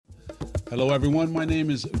Hello, everyone. My name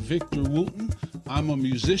is Victor Wooten. I'm a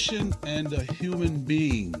musician and a human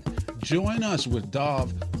being. Join us with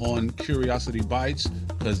Dov on Curiosity Bites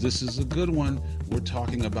because this is a good one. We're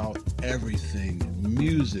talking about everything: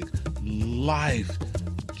 music, life,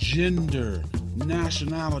 gender,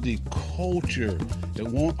 nationality, culture. It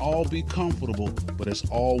won't all be comfortable, but it's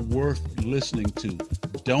all worth listening to.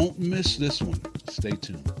 Don't miss this one. Stay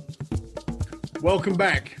tuned. Welcome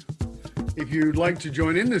back. If you'd like to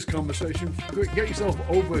join in this conversation, get yourself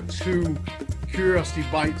over to Curiosity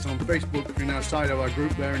Bites on Facebook. If you're now side of our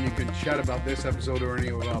group there, and you can chat about this episode or any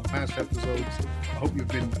of our past episodes. I hope you've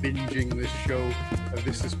been binging this show.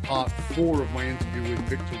 This is part 4 of my interview with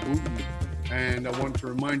Victor Wooten. And I want to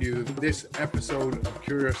remind you that this episode of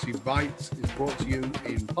Curiosity Bites is brought to you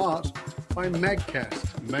in part by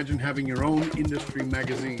Magcast. Imagine having your own industry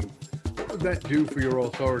magazine. What would that do for your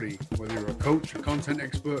authority? Whether you're a coach, a content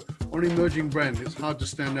expert, or an emerging brand, it's hard to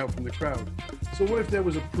stand out from the crowd. So what if there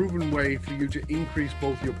was a proven way for you to increase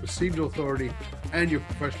both your perceived authority and your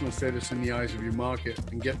professional status in the eyes of your market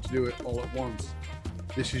and get to do it all at once?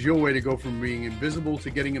 This is your way to go from being invisible to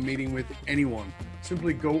getting a meeting with anyone.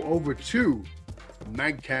 Simply go over to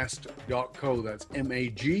magcast.co. That's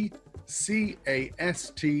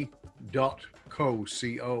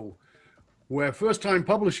magcast.co, where first-time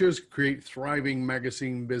publishers create thriving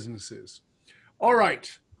magazine businesses. All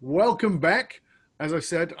right, welcome back. As I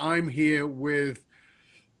said, I'm here with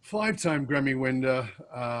 5-time Grammy winner,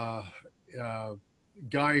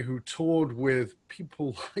 guy who toured with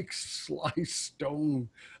people like Sly Stone,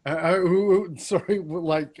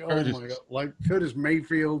 like Curtis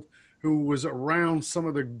Mayfield, who was around some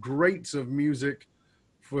of the greats of music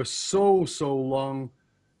for so long.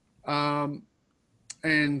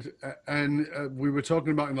 And we were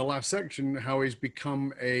talking about in the last section how he's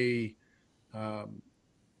become a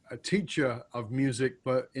teacher of music,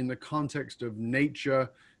 but in the context of nature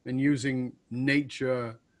and using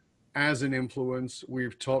nature as an influence.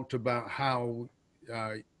 We've talked about how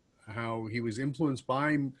he was influenced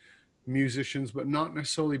by musicians, but not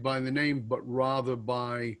necessarily by the name, but rather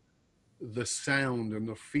by the sound and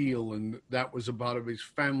the feel, and that was a part of his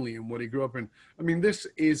family and what he grew up in. I mean, this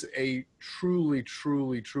is a truly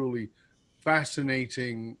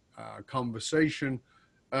fascinating conversation,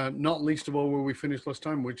 not least of all where we finished last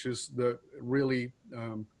time, which is that really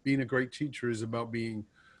being a great teacher is about being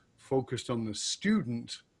focused on the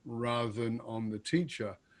student rather than on the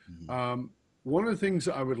teacher. Mm-hmm. One of the things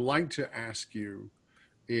that I would like to ask you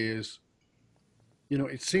is,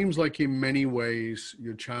 it seems like in many ways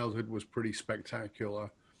your childhood was pretty spectacular.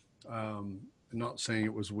 I'm not saying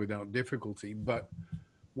it was without difficulty, but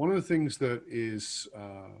one of the things that is,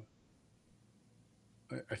 I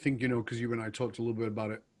think, because you and I talked a little bit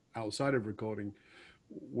about it outside of recording,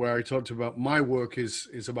 where I talked about my work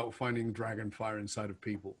is about finding dragonfire inside of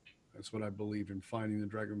people. That's what I believe in, finding the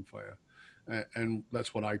dragonfire. And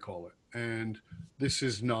that's what I call it. And this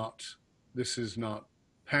is not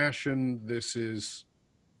passion. It's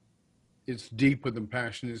deeper than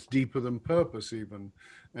passion. It's deeper than purpose even.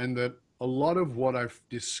 And that a lot of what I've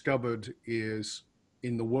discovered is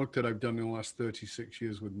in the work that I've done in the last 36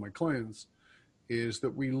 years with my clients is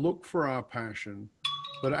that we look for our passion,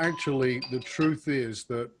 but actually the truth is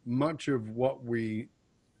that much of where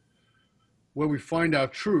we find our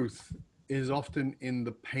truth is often in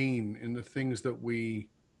the pain, in the things that we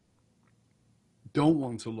don't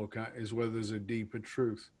want to look at, is where there's a deeper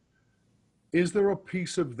truth. Is there a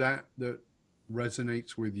piece of that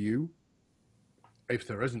resonates with you? If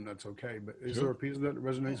there isn't, that's okay. But is there a piece of that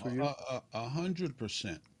resonates with you?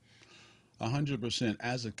 100%. 100%.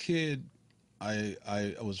 As a kid, I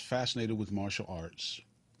was fascinated with martial arts,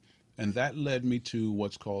 and that led me to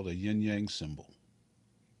what's called a yin yang symbol,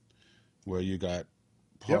 where you got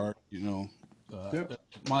part.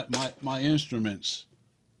 My instruments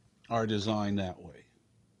are designed that way.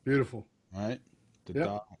 Beautiful. Right? The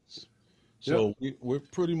dots. So we're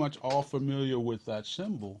pretty much all familiar with that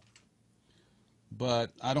symbol,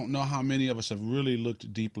 but I don't know how many of us have really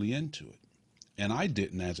looked deeply into it. And I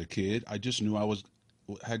didn't as a kid. I just knew I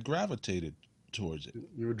had gravitated towards it.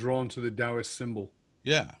 You were drawn to the Taoist symbol.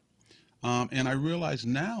 Yeah. And I realize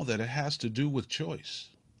now that it has to do with choice,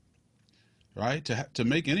 right? To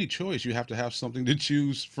make any choice, you have to have something to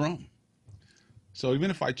choose from. So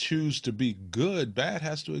even if I choose to be good, bad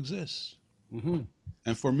has to exist. Mm-hmm.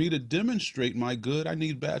 And for me to demonstrate my good, I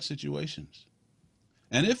need bad situations.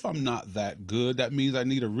 And if I'm not that good, that means I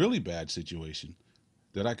need a really bad situation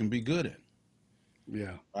that I can be good in.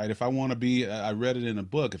 Yeah. Right. If I want to be, I read it in a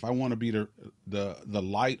book. If I want to be the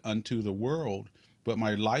light unto the world, but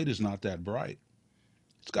my light is not that bright,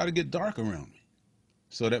 it's got to get dark around me.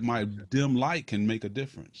 so that my dim light can make a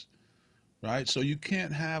difference, right? So you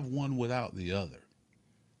can't have one without the other.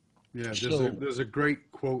 Yeah, So there's a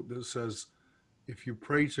great quote that says, if you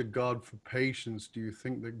pray to God for patience, do you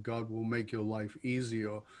think that God will make your life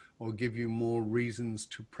easier or give you more reasons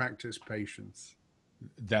to practice patience?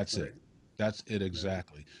 that's it. Right. That's it Yeah.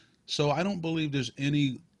 exactly. So I don't believe there's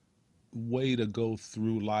any way to go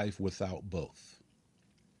through life without both.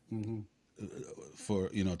 Hmm. For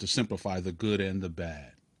to simplify the good and the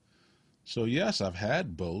bad. So yes, I've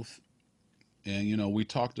had both, and we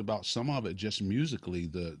talked about some of it just musically,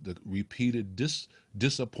 the repeated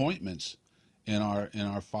disappointments in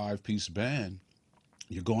our five-piece band.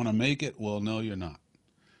 You're going to make it? Well, no, you're not.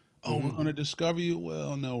 Oh, we're Hmm. going to discover you?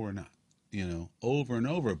 Well, no, we're not. Over and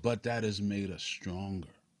over, but that has made us stronger,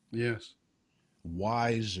 Yes.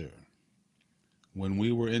 wiser. When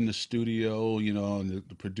we were in the studio, and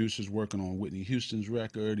the producer's working on Whitney Houston's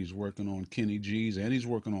record, he's working on Kenny G's, and he's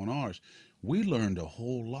working on ours. We learned a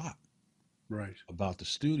whole lot Right. about the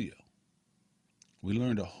studio. We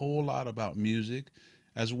learned a whole lot about music,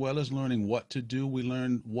 as well as learning what to do. We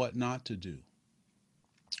learned what not to do.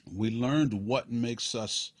 We learned what makes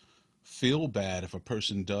us feel bad if a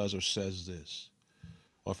person does or says this,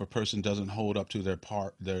 or if a person doesn't hold up to their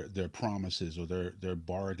promises or their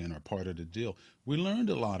bargain or part of the deal. We learned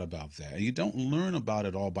a lot about that. And you don't learn about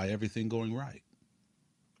it all by everything going right.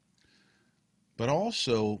 But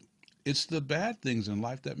also, it's the bad things in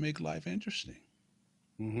life that make life interesting.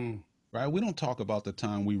 Hmm. Right? We don't talk about the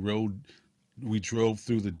time we drove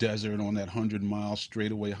through the desert on that 100-mile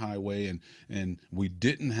straightaway highway, and we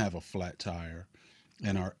didn't have a flat tire,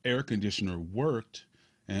 and our air conditioner worked,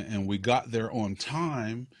 and we got there on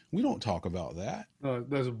time. We don't talk about that.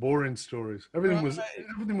 Those are boring stories. Right.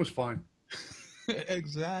 Everything was fine.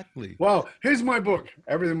 Exactly. Well, here's my book.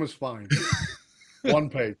 Everything was fine. One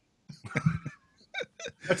page.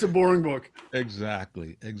 That's a boring book.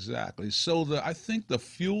 Exactly. Exactly. So I think the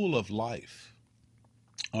fuel of life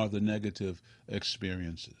are the negative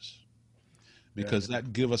experiences, Yeah. because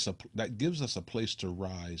that gives us a place to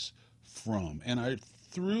rise from. And I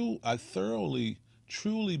thoroughly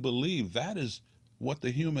truly believe that is what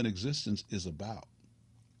the human existence is about.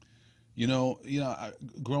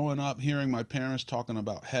 Growing up hearing my parents talking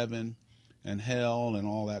about heaven and hell and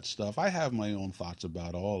all that stuff, I have my own thoughts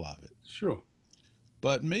about all of it. Sure.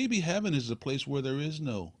 But maybe heaven is a place where there is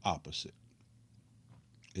no opposite.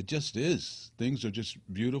 It just is. Things are just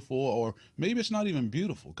beautiful, or maybe it's not even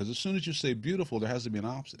beautiful, because as soon as you say beautiful, there has to be an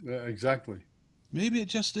opposite. Yeah, exactly. Maybe it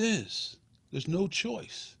just is. There's no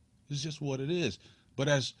choice. It's just what it is. But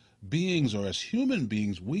as beings, or as human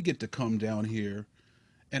beings, we get to come down here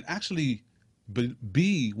and actually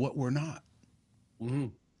be what we're not. Hmm.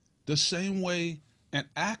 The same way an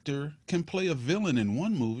actor can play a villain in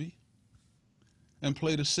one movie and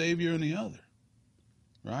play the savior in the other,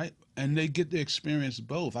 right? And they get to experience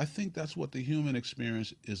both. I think that's what the human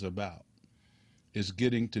experience is about, is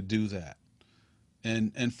getting to do that.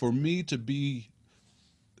 And for me to be,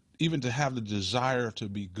 even to have the desire to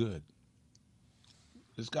be good,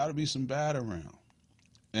 there's got to be some bad around.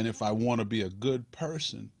 And if I want to be a good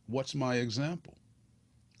person, what's my example?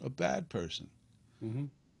 A bad person. Hmm.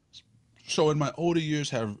 So in my older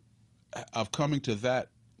years, I've coming to that.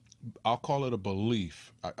 I'll call it a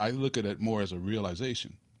belief. I look at it more as a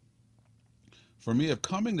realization. For me, of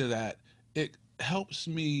coming to that, it helps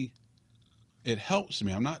me. It helps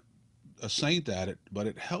me. I'm not a saint at it, but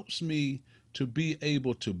it helps me to be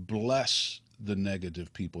able to bless the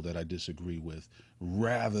negative people that I disagree with,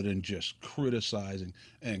 rather than just criticizing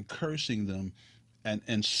and cursing them,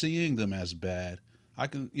 and seeing them as bad. I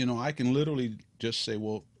can literally just say,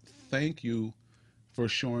 well, thank you for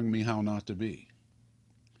showing me how not to be.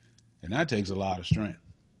 And that takes a lot of strength.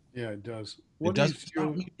 Yeah, it does. It What do you doesn't stop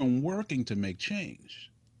feel? me from working to make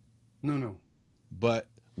change, No, no. but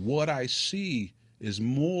what I see is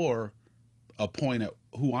more a point at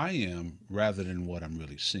who I am rather than what I'm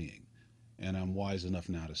really seeing. And I'm wise enough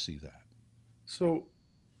now to see that. So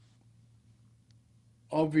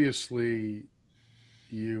obviously,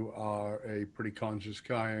 you are a pretty conscious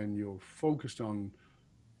guy and you're focused on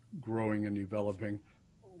growing and developing.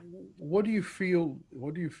 What do you feel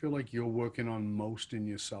like you're working on most in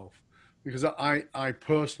yourself? Because I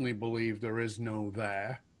personally believe there is no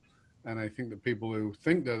there, and I think that people who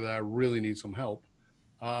think they're there really need some help.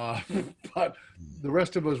 uh, but the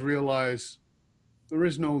rest of us realize there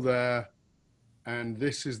is no there, and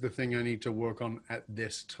this is the thing I need to work on at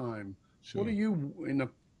this time. What are Sure. you,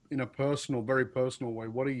 in a personal, very personal way,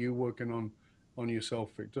 what are you working on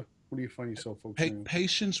yourself, Victor? What do you find yourself focusing on?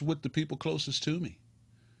 Patience with the people closest to me,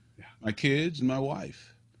 Yeah. my kids and my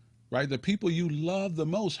wife. right? The people you love the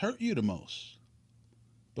most hurt you the most,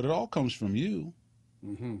 but it all comes from you,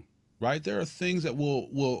 Mm-hmm. right? There are things that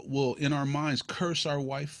will in our minds curse our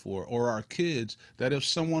wife for or our kids that if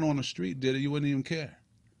someone on the street did it, you wouldn't even care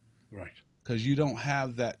Right. because you don't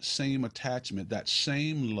have that same attachment, that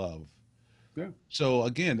same love. Yeah. So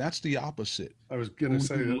again, that's the opposite. I was going to Who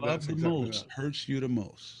say you that love that's the exactly most that. hurts you the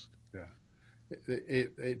most. Yeah.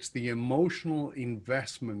 It's the emotional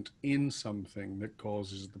investment in something that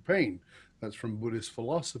causes the pain. That's from Buddhist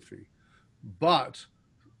philosophy. But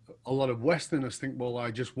a lot of Westerners think, well,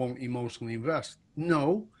 I just won't emotionally invest.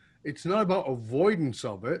 No, it's not about avoidance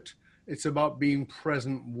of it. It's about being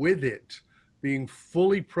present with it, being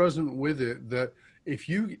fully present with it. That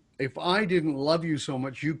if I didn't love you so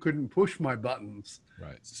much, you couldn't push my buttons.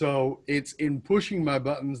 Right. So it's in pushing my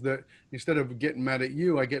buttons that instead of getting mad at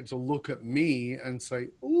you, I get to look at me and say,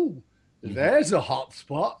 ooh, Hmm. there's a hot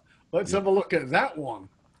spot. Let's Yeah. have a look at that one.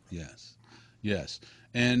 Yes. Yes.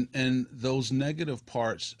 And those negative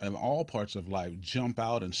parts of all parts of life jump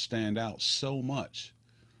out and stand out so much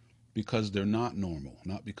because they're not normal,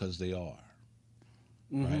 not because they are.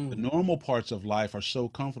 Right. The Mm-hmm. normal parts of life are so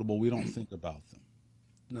comfortable we don't think about them.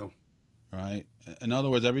 No. Right. In other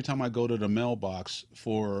words, every time I go to the mailbox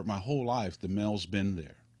for my whole life, the mail's been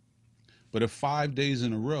there. But if 5 days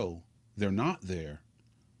in a row they're not there,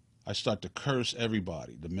 I start to curse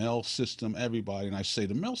everybody, the mail system, everybody, and I say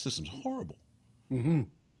the mail system's horrible. Mm-hmm.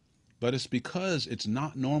 But it's because it's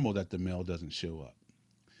not normal that the mail doesn't show up.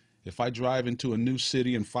 If I drive into a new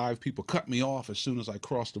city and 5 people cut me off as soon as I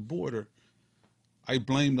cross the border, I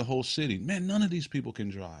blame the whole city. Man, none of these people can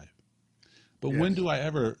drive. But when Yes. do I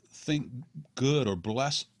ever think good or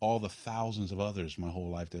bless all the thousands of others my whole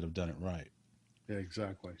life that have done it right? Yeah,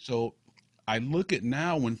 exactly. So I look at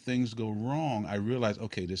now when things go wrong, I realize,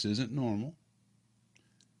 okay, this isn't normal.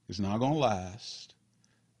 It's not going to last.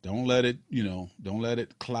 Don't let it, don't let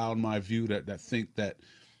it cloud my view that think that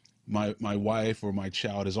my wife or my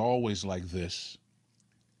child is always like this.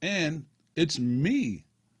 And it's me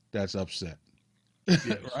that's upset,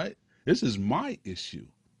 Yes. right? This is my issue.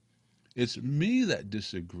 It's me that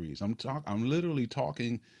disagrees. I'm literally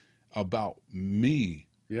talking about me,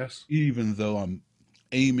 Yes. even though I'm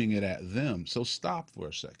aiming it at them. So stop for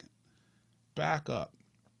a second. Back up.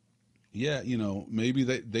 Yeah, maybe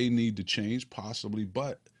they need to change, possibly,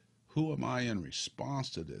 but who am I in response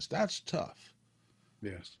to this? That's tough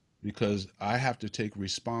Yes. because I have to take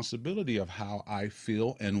responsibility of how I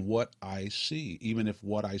feel and what I see, even if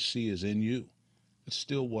what I see is in you. It's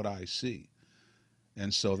still what I see.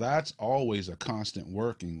 And so that's always a constant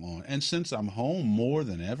working on. And since I'm home more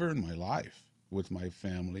than ever in my life with my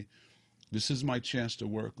family, this is my chance to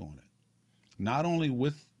work on it. Not only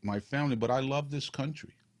with my family, but I love this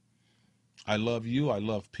country. I love you. I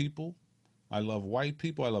love people. I love white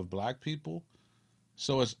people. I love black people.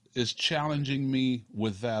 So it's challenging me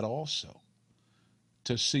with that also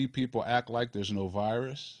to see people act like there's no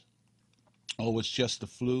virus. Oh, it's just the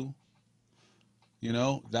flu.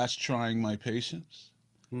 That's trying my patience.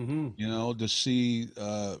 Mm-hmm. To see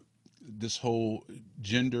this whole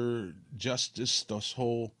gender justice, this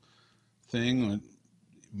whole thing,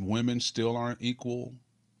 women still aren't equal.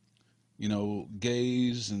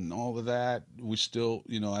 Gays and all of that, we still,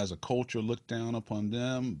 as a culture, look down upon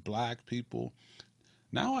them. Black people.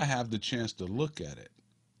 Now I have the chance to look at it,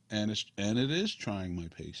 and it is trying my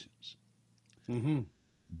patience. Mm-hmm.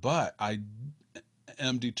 But I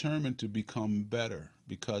am determined to become better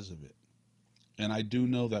because of it. And I do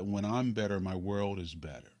know that when I'm better, my world is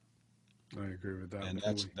better. I agree with that And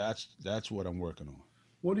that's fully. that's that's what I'm working on.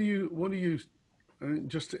 What do you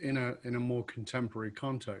just in a more contemporary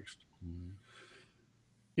context? Mhm.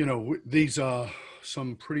 These are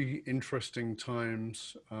some pretty interesting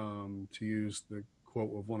times, to use the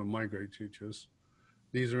quote of one of my great teachers.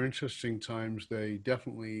 These are interesting times. They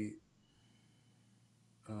definitely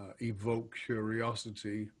evoke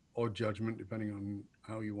curiosity or judgment, depending on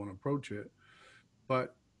how you want to approach it.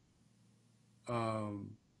 But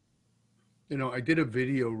um, I did a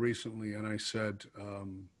video recently, and I said,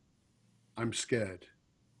 I'm scared.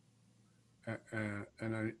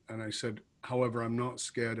 And I said, however, I'm not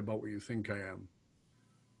scared about what you think I am.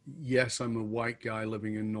 Yes, I'm a white guy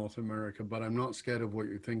living in North America, but I'm not scared of what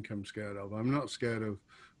you think I'm scared of. I'm not scared of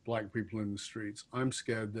black people in the streets. I'm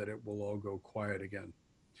scared that it will all go quiet again.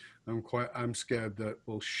 I'm scared that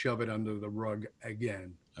we'll shove it under the rug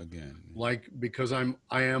again. Again. Like, because I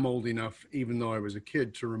am old enough, even though I was a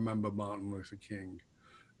kid, to remember Martin Luther King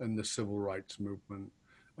and the civil rights movement,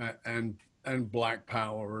 and Black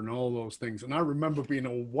Power and all those things. And I remember being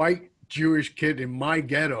a white Jewish kid in my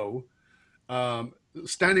ghetto,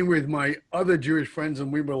 standing with my other Jewish friends,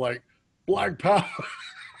 and we were like, Black Power.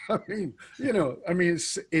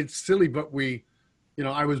 It's silly, but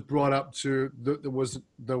I was brought up to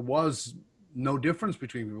there was no difference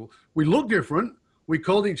between people. We look different. We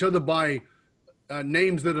called each other by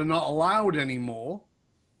names that are not allowed anymore,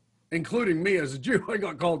 including me as a Jew. I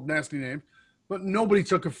got called nasty names, but nobody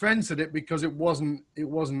took offense at it because it wasn't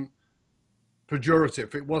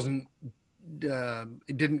pejorative.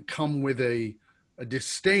 It didn't come with a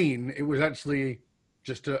disdain. It was actually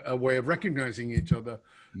just a way of recognizing each other.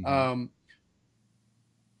 Mm-hmm.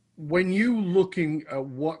 When you looking at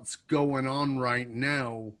what's going on right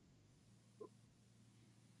now,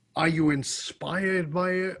 are you inspired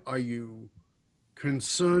by it? Are you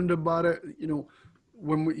concerned about it?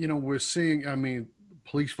 When we're seeing,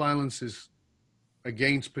 police violence is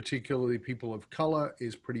against particularly people of color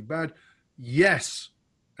is pretty bad. Yes.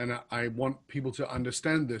 And I want people to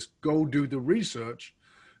understand this. Go do the research.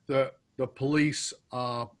 The police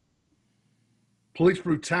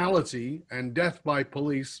brutality and death by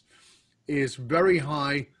police is very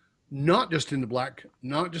high, not just in the black,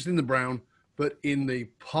 not just in the brown, but in the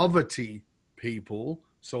poverty people.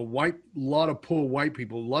 So a lot of poor white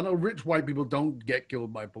people, a lot of rich white people don't get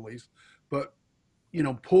killed by police, but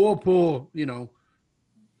poor,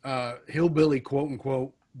 hillbilly, quote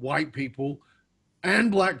unquote, white people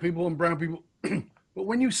and black people and brown people. But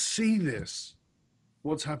when you see this,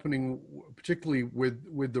 what's happening, particularly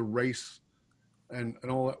with the race and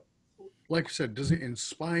all that, like I said, does it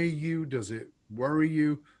inspire you? Does it worry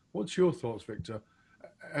you? What's your thoughts, Victor,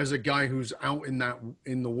 as a guy who's out in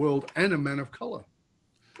the world and a man of color?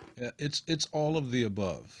 Yeah, it's all of the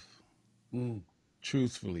above.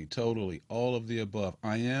 Truthfully, totally, all of the above.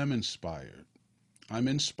 I am inspired. I'm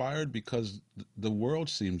inspired because the world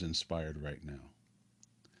seems inspired right now.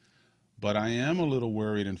 But I am a little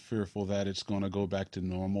worried and fearful that it's going to go back to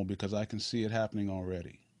normal because I can see it happening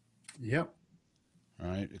already. Yep.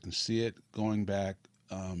 Right? I can see it going back.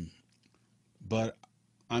 But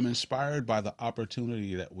I'm inspired by the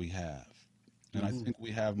opportunity that we have. And I think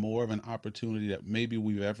we have more of an opportunity that maybe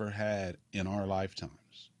we've ever had in our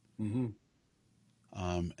lifetimes. And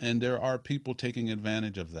there are people taking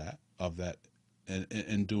advantage of that,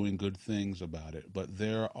 and doing good things about it. But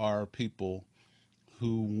there are people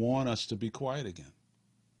who want us to be quiet again.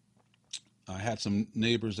 I had some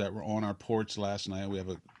neighbors that were on our porch last night. We have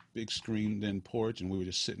a big screened-in porch, and we were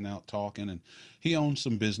just sitting out talking. And he owns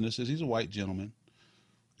some businesses. He's a white gentleman.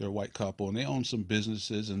 They're a white couple, and they own some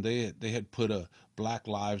businesses. And they had put a Black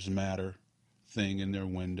Lives Matter thing in their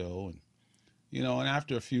window, and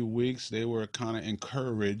after a few weeks, they were kind of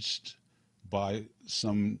encouraged by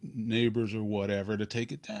some neighbors or whatever to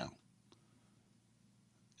take it down.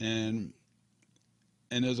 And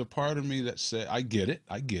there's a part of me that said, I get it.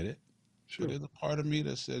 Sure. But there's a part of me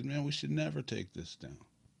that says, man, we should never take this down.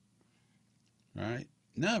 Right?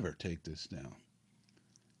 Never take this down.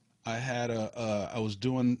 I had I was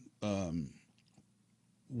doing,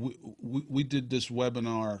 we did this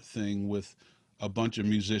webinar thing with a bunch of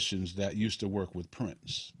musicians that used to work with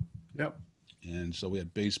Prince. Yep. And so we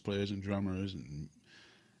had bass players and drummers and,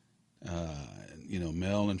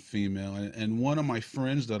 male and female. And one of my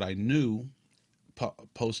friends that I knew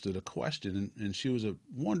posted a question, and she was a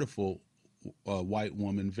wonderful white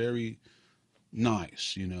woman, very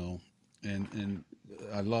nice, and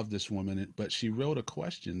I love this woman. But she wrote a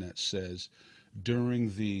question that says, during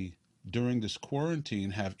this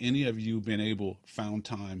quarantine, have any of you found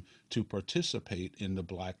time to participate in the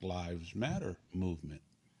Black Lives Matter movement?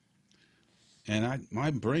 And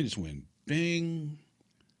my brain just went bing.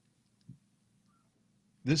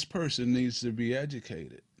 This person needs to be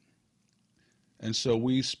educated. And so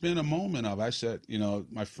we spent a moment I said,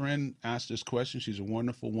 my friend asked this question. She's a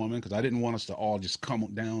wonderful woman, because I didn't want us to all just come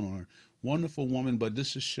down on her. Wonderful woman, but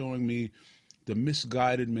this is showing me the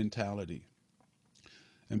misguided mentality.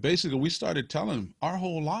 And basically we started telling them our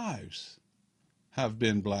whole lives have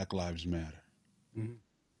been Black Lives Matter.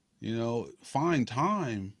 Find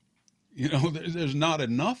time. There's not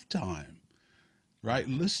enough time, right?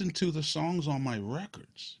 Listen to the songs on my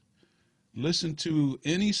records. Listen to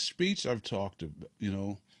any speech I've talked about.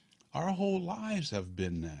 Our whole lives have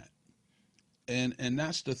been that. And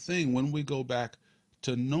that's the thing. When we go back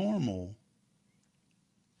to normal,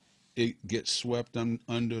 it gets swept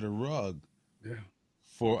under the rug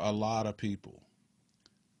for a lot of people.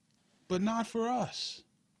 But not for us.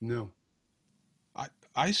 No.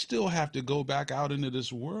 I still have to go back out into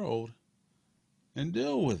this world and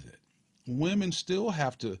deal with it. Women still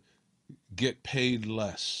have to get paid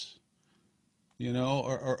less.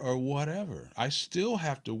 or whatever. I still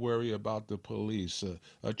have to worry about the police.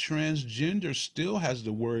 A transgender still has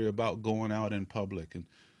to worry about going out in public, and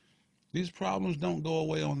these problems don't go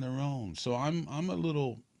away on their own. So I'm a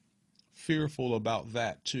little fearful about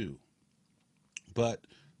that too. But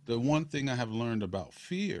the one thing I have learned about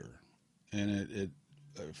fear, and it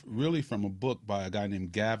really from a book by a guy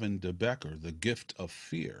named Gavin De Becker, The Gift of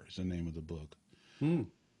Fear is the name of the book. Hmm.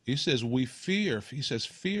 He says we fear. He says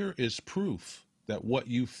fear is proof that what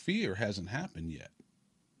you fear hasn't happened yet.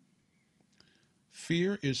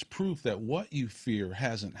 Fear is proof that what you fear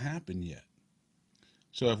hasn't happened yet.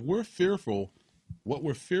 So if we're fearful, what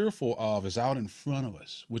we're fearful of is out in front of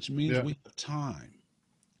us, which means Yeah. we have time.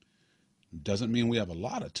 Doesn't mean we have a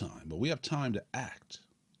lot of time, but we have time to act.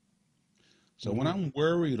 So when Hmm. I'm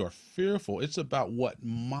worried or fearful, it's about what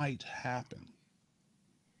might happen,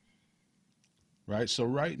 right? So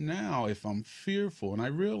right now, if I'm fearful, and I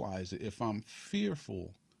realize that if I'm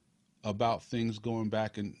fearful about things going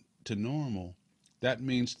back to normal, that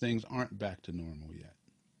means things aren't back to normal yet.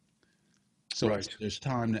 So Right. there's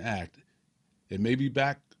time to act. It may be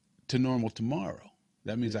back to normal tomorrow.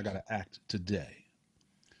 That means I got Yes. to act today,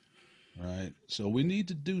 right? So we need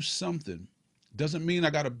to do something. Doesn't mean I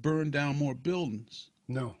got to burn down more buildings,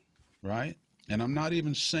 No. right? And I'm not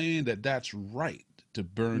even saying that that's right to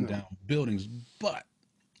burn No. down buildings, but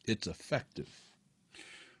it's effective. And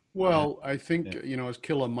Well, I think, yeah. as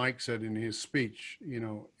Killer Mike said in his speech,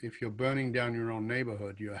 if you're burning down your own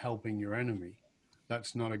neighborhood, you're helping your enemy.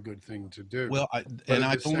 That's not a good thing to do. Well, But and at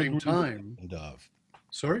I the don't same agree with time, that, Dove.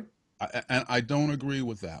 sorry? And I don't agree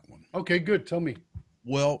with that one. Okay, good. Tell me.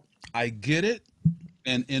 Well, I get it,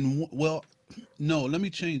 and well, no, let me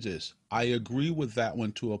change this. I agree with that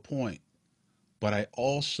one to a point, but I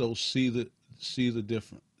also see the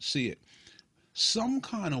difference. See it some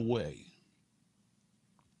kind of way.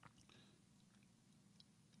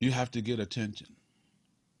 You have to get attention.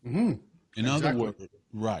 Hmm. In other Exactly. words,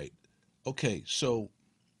 right? Okay, so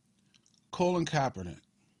Colin Kaepernick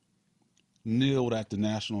kneeled at the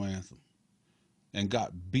national anthem and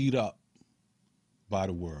got beat up by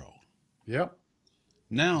the world. Yep.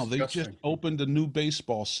 Now they just Disgusting. opened the new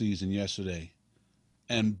baseball season yesterday,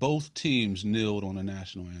 and both teams kneeled on the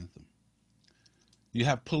national anthem. You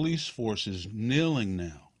have police forces kneeling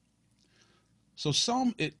now. So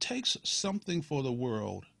it takes something for the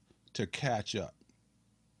world to catch up,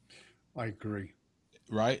 I agree.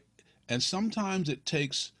 right? And sometimes it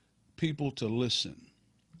takes people to listen.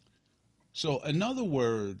 So in other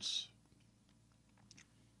words,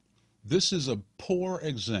 this is a poor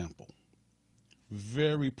example.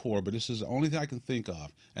 Very poor, but this is the only thing I can think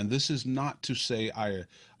of. And this is not to say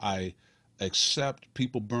I accept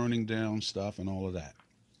people burning down stuff and all of that.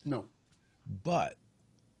 No. But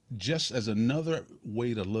just as another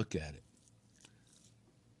way to look at it,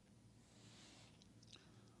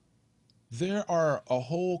 there's a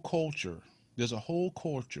whole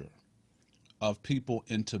culture of people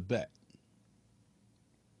in Tibet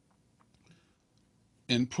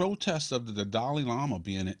in protest of the Dalai Lama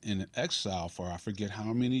being in exile for I forget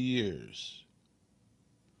how many years.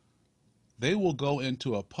 They will go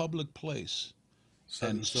into a public place Set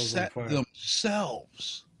and themselves on set fire.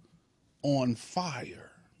 themselves on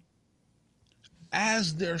fire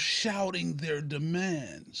as they're shouting their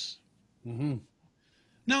demands. Hmm.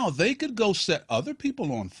 Now, they could go set other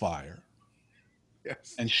people on fire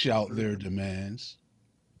Yes. and shout their demands,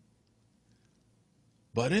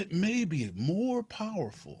 but it may be more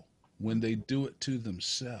powerful when they do it to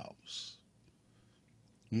themselves.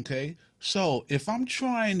 Okay? So, if I'm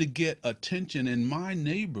trying to get attention in my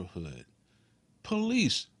neighborhood,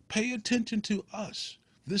 police, pay attention to us.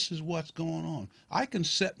 This is what's going on. I can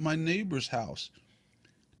set my neighbor's house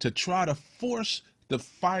to try to force the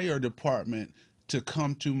fire department to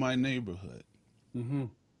come to my neighborhood. Hmm.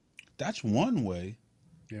 That's one way.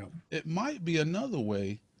 Yeah. It might be another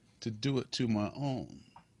way to do it to my own.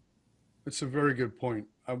 It's a very good point.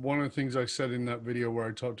 One of the things I said in that video where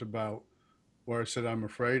I talked about where I said I'm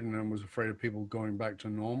afraid and I was afraid of people going back to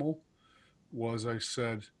normal was I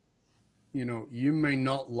said, you may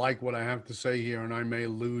not like what I have to say here and I may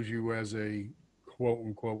lose you as a quote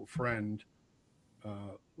unquote friend,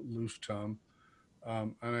 loose term.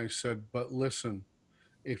 And I said, but listen,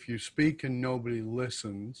 if you speak and nobody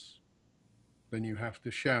listens, then you have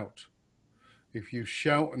to shout. If you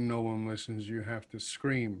shout and no one listens, you have to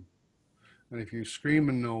scream. And if you scream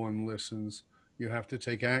and no one listens, you have to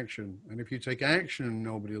take action. And if you take action and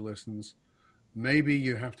nobody listens, maybe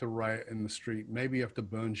you have to riot in the street. Maybe you have to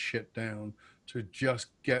burn shit down to just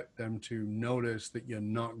get them to notice that you're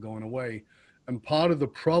not going away. And part of the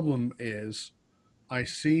problem is I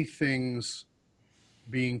see things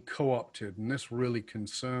being co-opted, and this really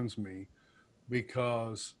concerns me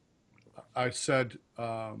because I said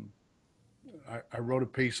I wrote a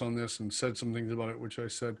piece on this and said some things about it, which I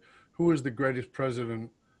said, who is the greatest president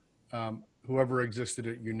who ever existed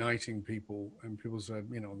at uniting people? And people said,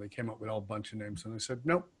 they came up with a whole bunch of names, and I said,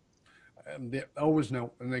 nope. And they always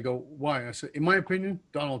no. And they go, why? I said, in my opinion,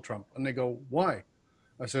 Donald Trump. And they go, why?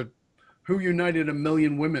 I said, who united 1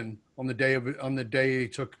 million women on the day he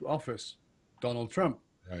took office? Donald Trump.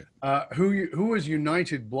 Right. Who has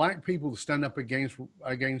united black people to stand up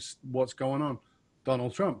against what's going on?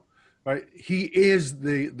 Donald Trump. Right. He is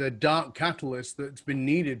the dark catalyst that's been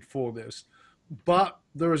needed for this. But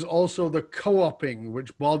there is also the co-oping,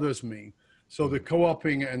 which bothers me. So the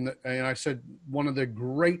co-oping, and I said one of the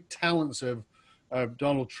great talents of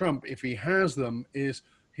Donald Trump, if he has them, is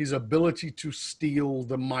his ability to steal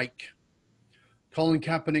the mic. Colin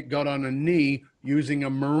Kaepernick got on a knee using a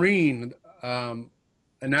Marine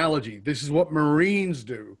analogy. This is what Marines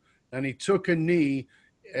do. And he took a knee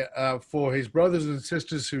for his brothers and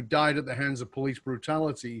sisters who died at the hands of police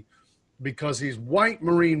brutality, because his white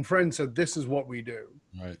Marine friend said, this is what we do.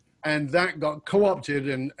 Right. And that got co-opted,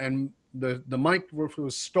 and the mic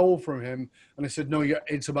was stole from him. And I said, no,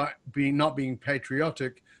 it's about not being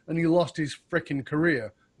patriotic. And he lost his freaking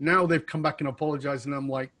career. Now they've come back and apologized, and I'm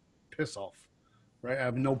like, piss off. Right? I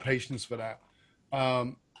have no patience for that.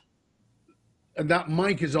 And that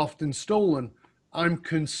mic is often stolen. I'm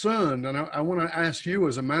concerned, and I want to ask you,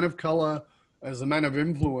 as a man of color, as a man of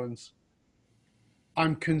influence,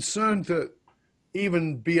 I'm concerned that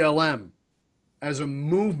even BLM as a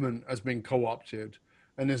movement has been co-opted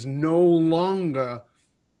and is no longer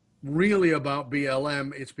really about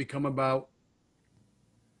BLM. It's become about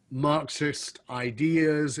Marxist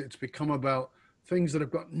ideas. It's become about things that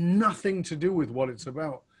have got nothing to do with what it's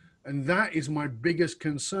about. And that is my biggest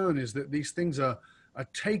concern, is that these things are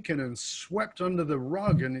taken and swept under the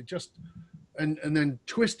rug, and it just, and then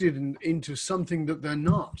twisted into something that they're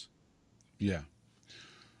not. Yeah.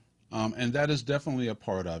 And that is definitely a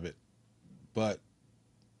part of it. But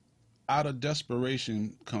out of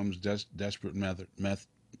desperation comes desperate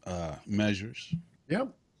measures. Yep.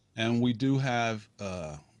 And we do have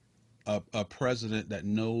a president that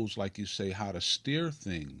knows, like you say, how to steer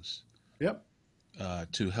things. Yep.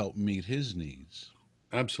 To help meet his needs.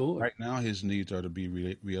 Absolutely. Right now, his needs are to be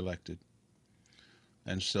reelected.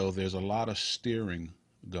 And so there's a lot of steering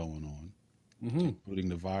going on, including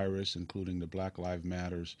the virus, including the Black Lives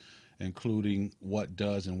Matters, including what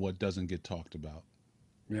does and what doesn't get talked about.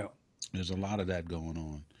 Yeah. There's a lot of that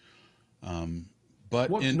going on. But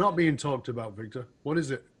what's not being talked about, Victor? What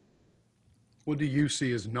is it? What do you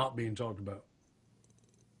see as not being talked about?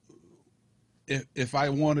 If I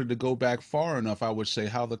wanted to go back far enough, I would say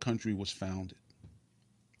how the country was founded.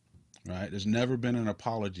 Right? There's never been an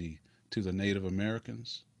apology to the Native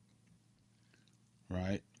Americans.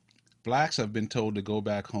 Right? Blacks have been told to go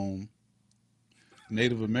back home.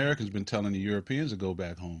 Native Americans have been telling the Europeans to go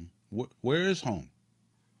back home. Where is home?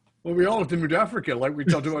 Well, we all have to move to Africa, like we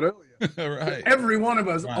talked about earlier. Right. Every one of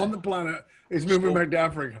us on the planet is moving back to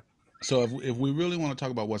Africa. So if we really want to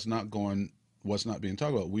talk about what's not being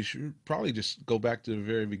talked about, we should probably just go back to the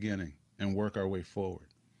very beginning and work our way forward.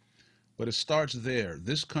 But it starts there.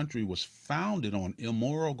 This country was founded on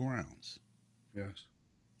immoral grounds. Yes.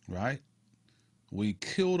 Right? We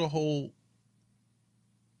killed a whole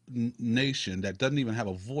nation that doesn't even have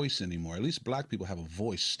a voice anymore. At least black people have a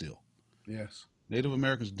voice still. Yes. Native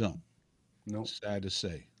Americans don't. No. Sad to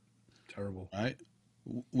say. Terrible. Right?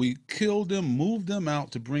 We killed them, moved them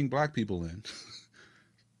out to bring black people in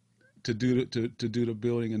to do the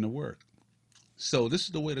building and the work. So this is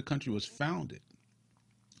the way the country was founded.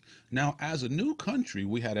 Now, as a new country,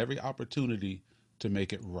 we had every opportunity to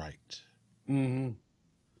make it right. Mm-hmm.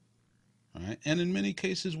 Right? And in many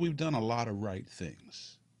cases, we've done a lot of right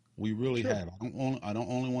things. We really have. I don't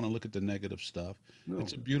only want to look at the negative stuff. No.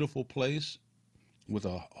 It's a beautiful place with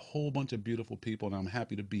a whole bunch of beautiful people, and I'm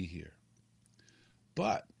happy to be here.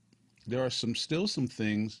 But there are still some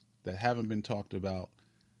things that haven't been talked about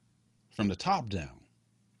from the top down.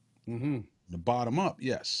 Mm-hmm. The bottom up,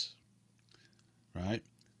 yes. Right?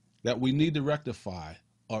 That we need to rectify,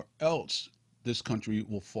 or else this country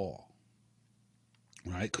will fall.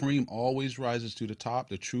 Right? Cream always rises to the top.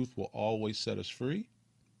 The truth will always set us free.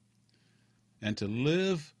 And to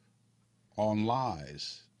live on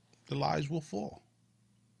lies, the lies will fall.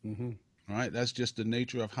 Mm-hmm. Right? That's just the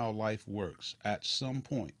nature of how life works at some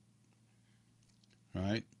point.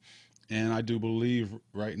 Right? And I do believe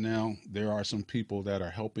right now there are some people that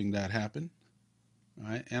are helping that happen.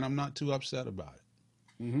 Right? And I'm not too upset about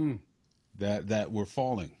it. Mm-hmm. That we're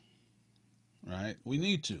falling. right? We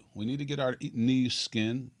need to. We need to get our knees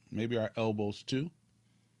skinned, maybe our elbows too,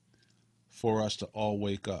 for us to all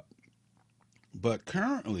wake up. But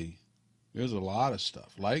currently, there's a lot of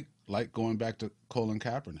stuff, like going back to Colin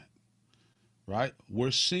Kaepernick, right?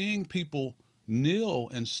 We're seeing people kneel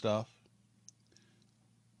and stuff,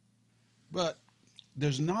 but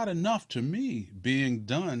there's not enough to me being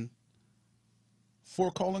done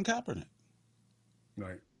for Colin Kaepernick,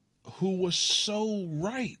 Right. who was so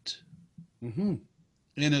right Mm-hmm.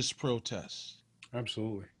 in his protests.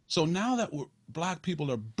 Absolutely. So now that black people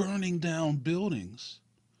are burning down buildings,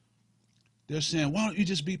 they're saying, why don't you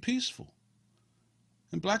just be peaceful?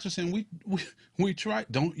 And blacks are saying, we tried.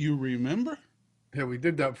 Don't you remember? Yeah, we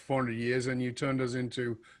did that for 400 years, and you turned us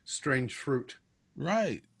into strange fruit.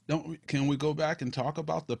 Right. Don't can we go back and talk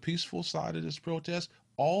about the peaceful side of this protest?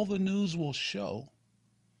 All the news will show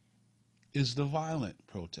is the violent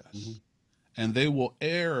Mm-hmm. protests. And they will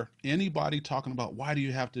air anybody talking about why do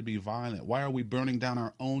you have to be violent? Why are we burning down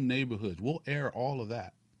our own neighborhoods? We'll air all of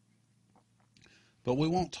that. But we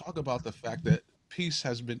won't talk about the fact that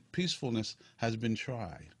peacefulness has been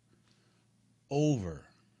tried over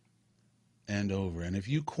and over. And if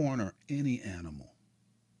you corner any animal,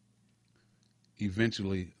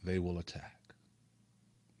 eventually they will attack.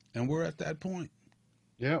 And we're at that point.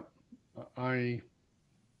 Yeah, I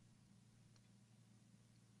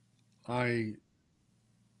I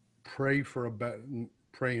pray for a better,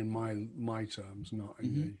 pray in my terms, not in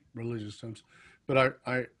Hmm. the religious terms, but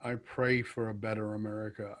I pray for a better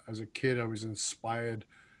America. As a kid, I was inspired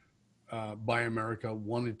by America,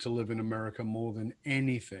 wanted to live in America more than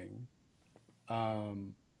anything,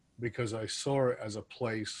 um, because I saw it as a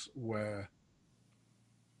place where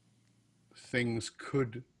things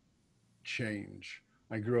could change.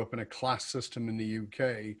 I grew up in a class system in the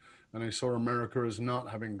UK, and I saw America as not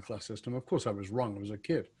having a class system. Of course, I was wrong. I was a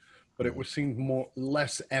kid, but it Right. was seemed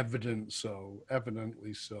less evident, so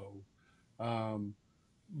evidently so. Um,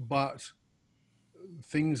 but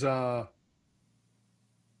things are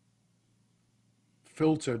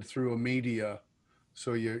filtered through a media,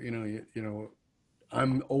 so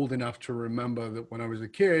I'm old enough to remember that when I was a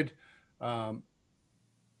kid, um,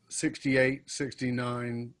 68,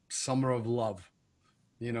 69, Summer of Love.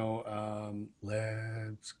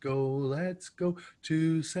 Let's go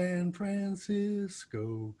to San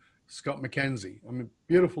Francisco. Scott McKenzie. I mean,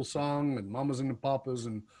 beautiful song, and Mamas and the Papas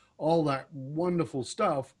and all that wonderful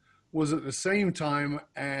stuff was at the same time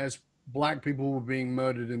as black people were being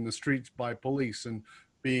murdered in the streets by police, and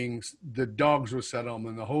the dogs were set on them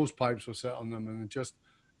and the hose pipes were set on them. And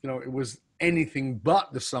it was anything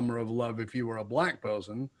but the summer of love if you were a black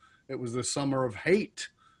person. It was the summer of hate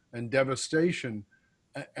and devastation.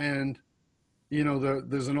 And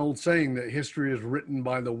there's an old saying that history is written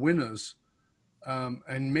by the winners,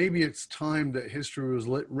 and maybe it's time that history was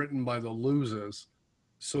written by the losers,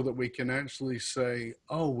 so that we can actually say,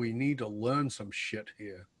 oh, we need to learn some shit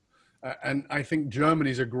here. And I think Germany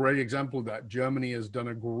is a great example of that. Germany has done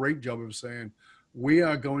a great job of saying, we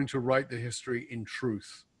are going to write the history in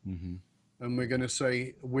truth. Hmm. And we're going to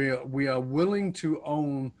say, we are willing to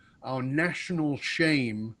own our national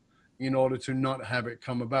shame in order to not have it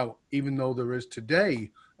come about, even though there is today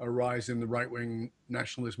a rise in the right-wing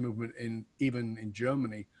nationalist movement even in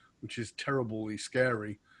Germany, which is terribly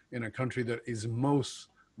scary in a country that is most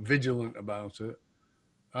vigilant about it.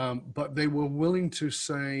 But they were willing to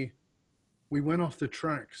say, we went off the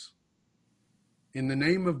tracks. In the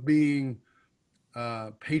name of being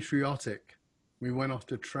patriotic, we went off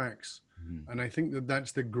the tracks. Hmm. And I think that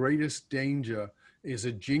that's the greatest danger, is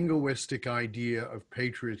a jingoistic idea of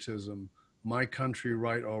patriotism, my country,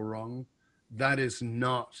 right or wrong. That is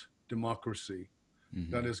not democracy. Hmm.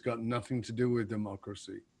 That has got nothing to do with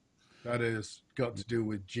democracy. That has got to do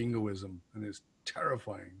with jingoism, and it's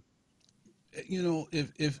terrifying.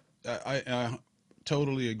 If I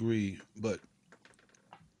totally agree, but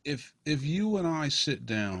if you and I sit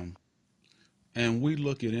down and we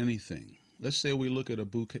look at anything, let's say we look at a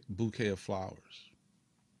bouquet of flowers.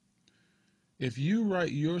 If you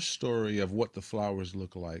write your story of what the flowers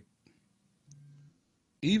look like,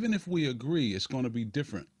 even if we agree, it's going to be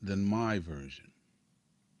different than my version,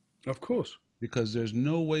 Of course. because there's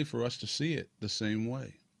no way for us to see it the same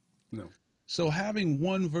way. No, So having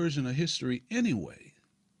one version of history anyway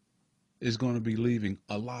is going to be leaving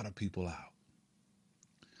a lot of people out.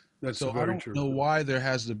 that's So I very don't true. know why there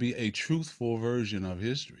has to be a truthful version of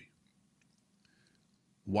history.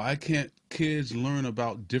 Why can't kids learn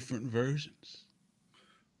about different versions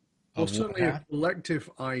Well, of what certainly a happened? collective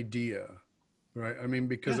idea, right? I mean,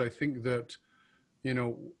 because Yeah. I think that, you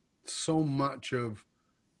know, so much of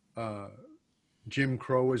uh, Jim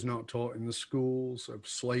Crow is not taught in the schools, of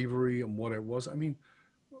slavery and what it was. I mean,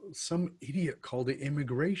 some idiot called it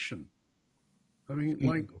immigration. I mean,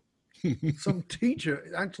 like some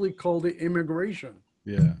teacher actually called it immigration.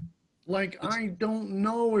 Yeah. Like, I don't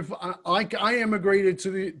know if I immigrated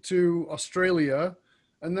to Australia,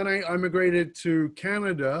 and then I immigrated to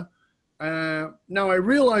Canada. Now I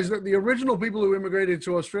realize that the original people who immigrated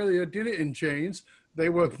to Australia did it in chains. They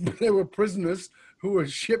were they were prisoners who were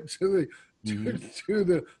shipped to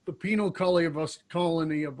the penal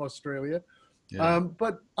colony of Australia. Yeah.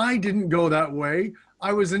 But I didn't go that way.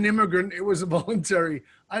 I was an immigrant. It was voluntary.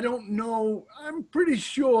 I don't know. I'm pretty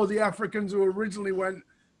sure the Africans who originally went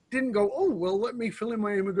didn't go, oh, well, let me fill in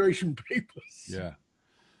my immigration papers. Yeah.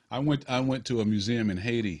 I went to a museum in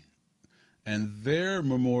Haiti, and their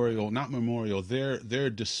memorial, not memorial, their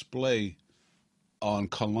display on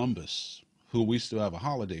Columbus, who we still have a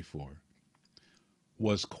holiday for,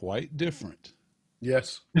 was quite different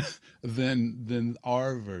Yes. than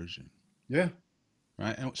our version, Yeah.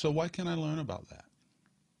 right? And so why can't I learn about that,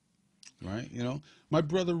 right? You know, my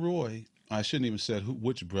brother Roy, I shouldn't even said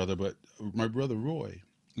which brother, but my brother Roy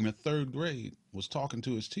in the third grade was talking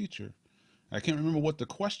to his teacher. I can't remember what the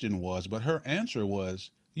question was, but her answer was,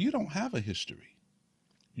 "You don't have a history.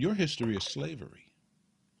 Your history is slavery."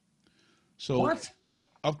 So, What?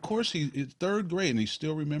 of course, it's third grade and he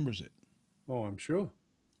still remembers it, Oh, I'm sure.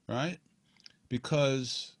 right?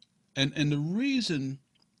 Because, and the reason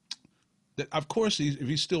that, of course, if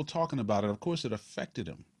he's still talking about it, of course, it affected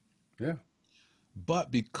him. Yeah. But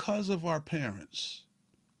because of our parents,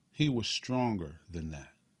 he was stronger than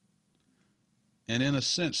that. And in a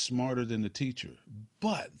sense, smarter than the teacher.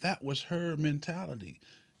 But that was her mentality.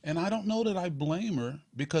 And I don't know that I blame her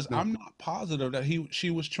because No. I'm not positive that she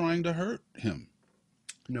was trying to hurt him.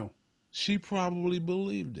 No. She probably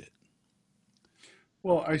believed it.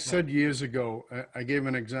 Well, I said years ago, I gave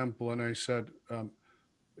an example, and I said,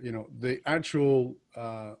 the actual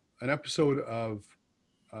an episode of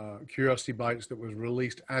Curiosity Bites that was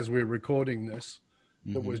released as we're recording this,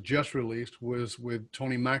 that was just released, was with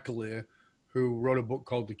Tony McAleer, who wrote a book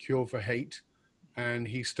called The Cure for Hate, and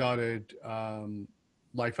he started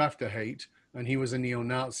Life After Hate, and he was a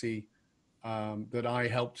neo-Nazi that I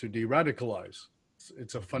helped to de-radicalize.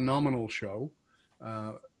 It's a phenomenal show.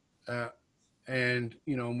 And,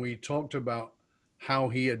 we talked about how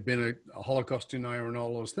he had been a Holocaust denier and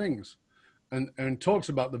all those things, and talks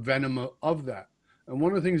about the venom of that. And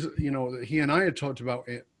one of the things, that he and I had talked about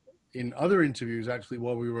in other interviews, actually,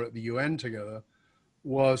 while we were at the UN together,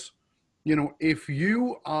 was, if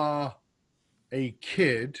you are a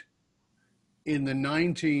kid in the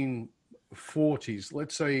 1940s,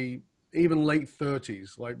 let's say even late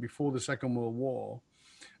 30s, like before the Second World War,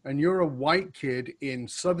 and you're a white kid in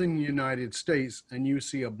southern United States and you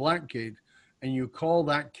see a black kid and you call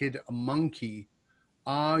that kid a monkey,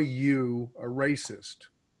 are you a racist?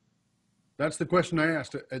 That's the question I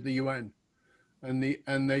asked at the UN. And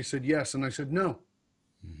they said yes. And I said, no,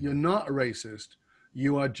 you're not a racist.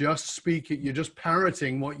 You are just speaking, you're just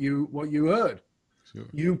parroting what you heard. Sure.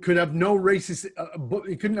 You could have no racist,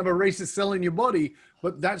 you couldn't have a racist cell in your body,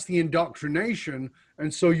 but that's the indoctrination.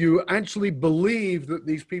 And so you actually believe that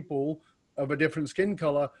these people of a different skin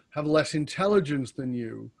color have less intelligence than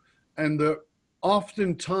you. And that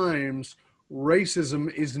oftentimes racism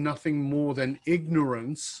is nothing more than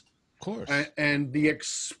ignorance. Of course. And the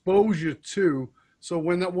exposure to. So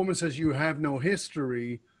when that woman says you have no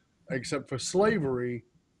history except for slavery,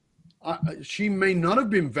 she may not have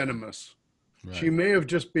been venomous. Right. She may have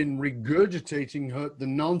just been regurgitating the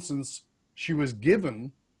nonsense she was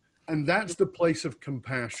given, and that's the place of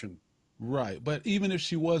compassion. Right, but even if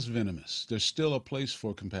she was venomous, there's still a place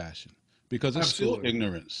for compassion because it's still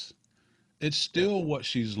ignorance. It's still what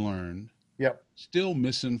she's learned. Yep. Still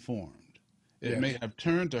misinformed. It may have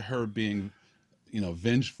turned to her being,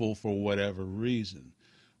 vengeful for whatever reason,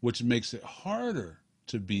 which makes it harder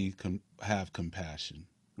to have compassion.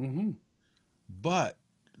 Mm-hmm. But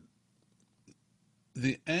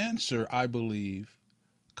the answer, I believe,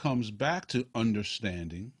 comes back to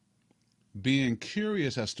understanding, being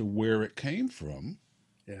curious as to where it came from.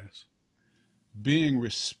 Yes. Being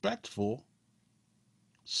respectful,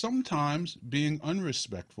 sometimes being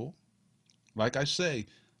unrespectful. Like I say,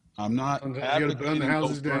 I'm not sometimes you gotta burn the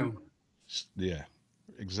houses down. Yeah,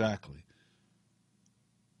 exactly.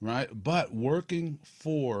 Right? But working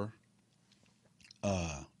for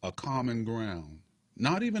a common ground,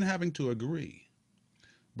 not even having to agree,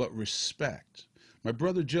 but respect. My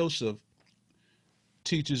brother Joseph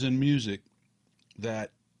teaches in music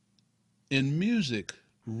that in music,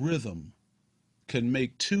 rhythm can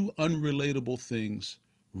make two unrelatable things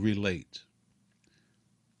relate.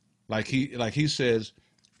 Like he says,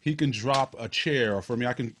 he can drop a chair, or for me,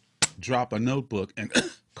 I can drop a notebook and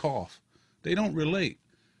cough. They don't relate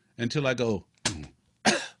until I go.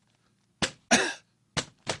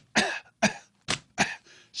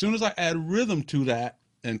 Soon as I add rhythm to that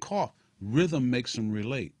and cough, rhythm makes them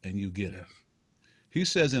relate, and you get it. Yes. He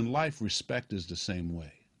says in life, respect is the same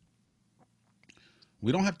way.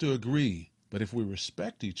 We don't have to agree, but if we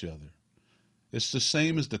respect each other, it's the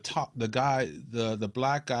same as the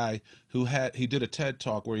black guy he did a TED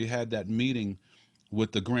talk where he had that meeting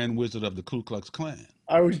with the Grand Wizard of the Ku Klux Klan.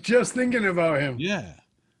 I was just thinking about him. Yeah,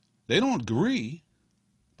 they don't agree,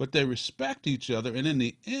 but they respect each other, and in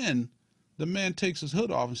the end, the man takes his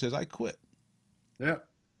hood off and says, "I quit." Yeah.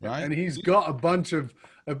 Right? And he's got a bunch of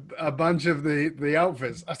the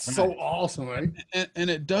outfits. That's so Right. awesome, eh? And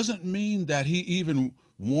it doesn't mean that he even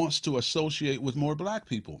wants to associate with more black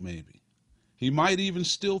people, maybe. He might even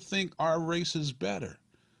still think our race is better.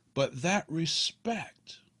 But that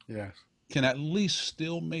respect Yes. can at least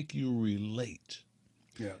still make you relate.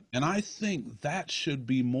 Yeah. And I think that should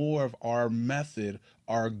be more of our method,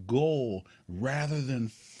 our goal, rather than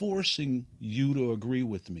forcing you to agree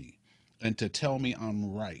with me and to tell me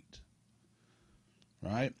I'm right.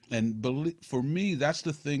 Right? And for me, that's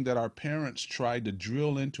the thing that our parents tried to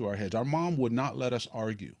drill into our heads. Our mom would not let us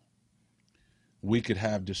argue. We could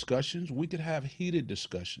have discussions, we could have heated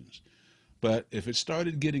discussions. But if it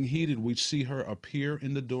started getting heated, we'd see her appear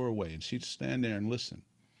in the doorway and she'd stand there and listen.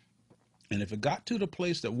 And if it got to the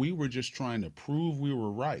place that we were just trying to prove we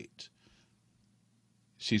were right,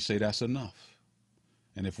 she'd say, "That's enough."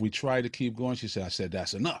 And if we tried to keep going, she said, "I said,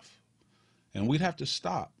 that's enough." And we'd have to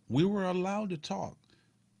stop. We were allowed to talk,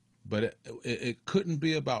 but it couldn't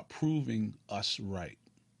be about proving us right.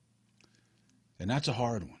 And that's a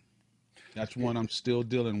hard one. That's one I'm still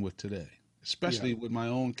dealing with today, Yeah. especially with my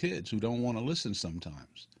own kids who don't want to listen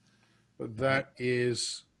sometimes. But Right? that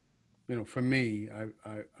is, for me,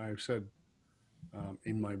 I've said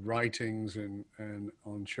in my writings and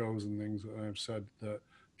on shows and things, I've said that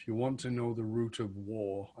if you want to know the root of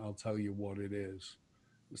war, I'll tell you what it is.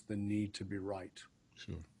 It's the need to be right.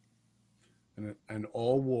 Sure. And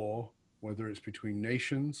all war, whether it's between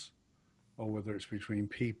nations or whether it's between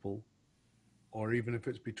people, or even if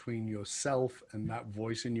it's between yourself and that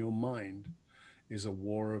voice in your mind, is a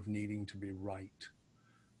war of needing to be right.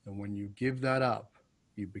 And when you give that up,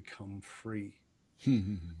 you become free.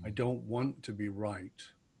 I don't want to be right.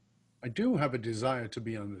 I do have a desire to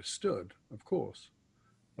be understood, of course,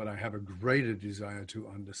 but I have a greater desire to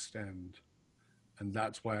understand. And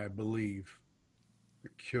that's why I believe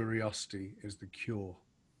that curiosity is the cure.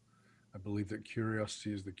 I believe that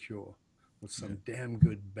curiosity is the cure with some damn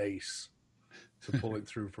good bass to pull it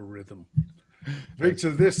through for rhythm.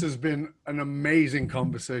 Victor, this has been an amazing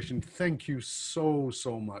conversation. Thank you so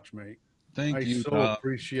much, mate. Thank you.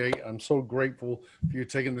 Appreciate. I'm so grateful for you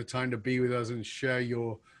taking the time to be with us and share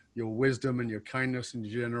your wisdom and your kindness and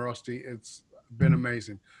your generosity. It's been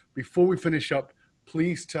amazing. Before we finish up,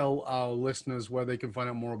 please tell our listeners where they can find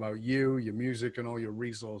out more about you, your music, and all your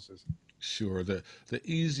resources. Sure. The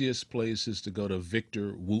easiest place is to go to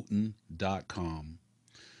victorwooten.com.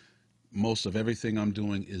 Most of everything I'm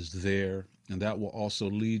doing is there, and that will also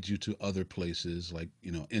lead you to other places like,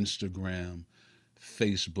 Instagram,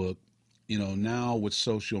 Facebook. Now with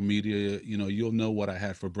social media, you'll know what I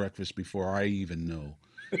had for breakfast before I even know.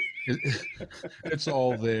 It's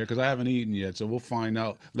all there because I haven't eaten yet, so we'll find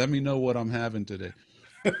out. Let me know what I'm having today.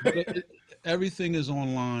 But everything is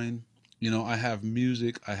online. I have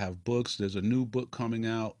music, I have books. There's a new book coming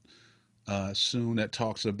out soon that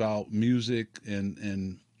talks about music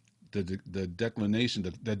and the declination,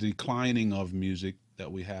 the declining of music that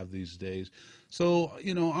we have these days. So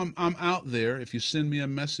I'm out there. If you send me a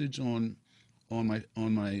message on my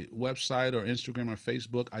website or Instagram or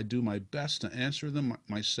Facebook, I do my best to answer them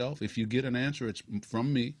myself. If you get an answer, it's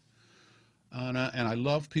from me, and I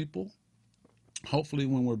love people. Hopefully,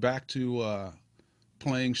 when we're back to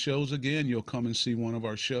playing shows again, you'll come and see one of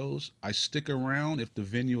our shows. I stick around if the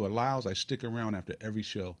venue allows. I stick around after every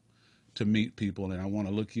show to meet people, and I want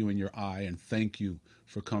to look you in your eye and thank you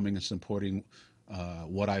for coming and supporting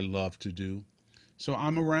what I love to do. So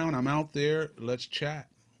I'm around. I'm out there. Let's chat.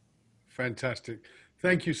 Fantastic.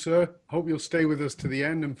 Thank you, sir. Hope you'll stay with us to the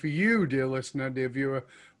end. And for you, dear listener, dear viewer,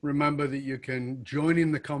 remember that you can join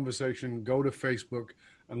in the conversation. Go to Facebook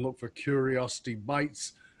and look for Curiosity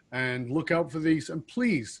Bites and look out for these. And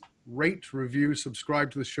please rate, review,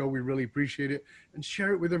 subscribe to the show. We really appreciate it. And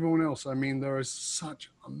share it with everyone else. I mean, there are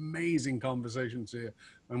such amazing conversations here.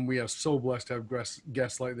 And we are so blessed to have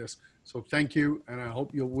guests like this. So thank you, and I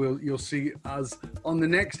hope you'll see us on the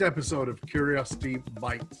next episode of Curiosity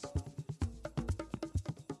Bites.